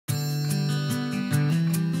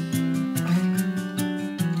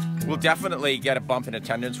definitely get a bump in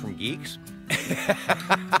attendance from geeks.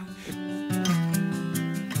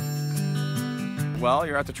 Well,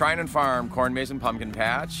 you're at the Treinen Farm corn maze and pumpkin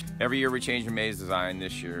patch. Every year we change the maze design.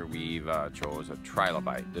 This year we've chose a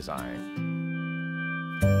trilobite design.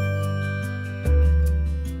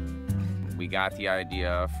 We got the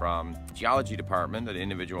idea from the Geology department, an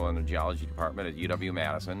individual in the Geology department at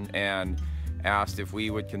UW-Madison, and asked if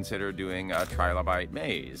we would consider doing a trilobite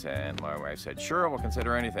maze. And my wife said, sure, we'll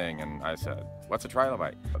consider anything. And I said, what's a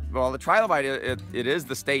trilobite? Well, the trilobite, it is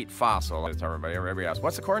the state fossil. Everybody asks,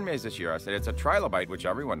 what's the corn maze this year? I said, it's a trilobite, which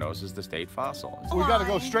everyone knows is the state fossil. We've got to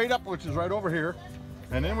go straight up, which is right over here.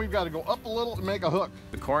 And then we've got to go up a little to make a hook.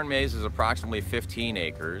 The corn maze is approximately 15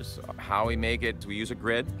 acres. How we make it, we use a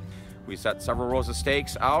grid. We set several rows of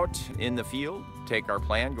stakes out in the field, take our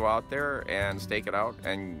plan, go out there and stake it out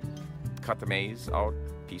and cut the maze out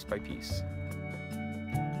piece by piece.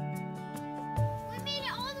 We made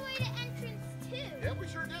it all the way to entrance 2. Yeah, we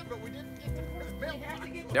sure did, but we didn't get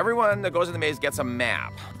the Everyone that goes in the maze gets a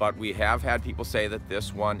map, but we have had people say that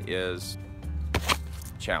this one is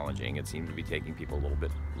challenging. It seems to be taking people a little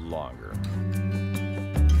bit longer.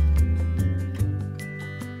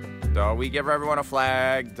 So we give everyone a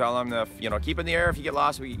flag, tell them to, keep in the air. If you get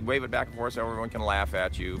lost, we wave it back and forth so everyone can laugh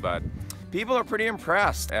at you. But people are pretty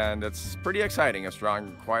impressed, and it's pretty exciting. It's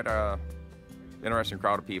drawn quite a interesting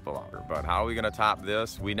crowd of people out there. But how are we going to top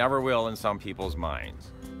this? We never will in some people's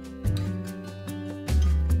minds.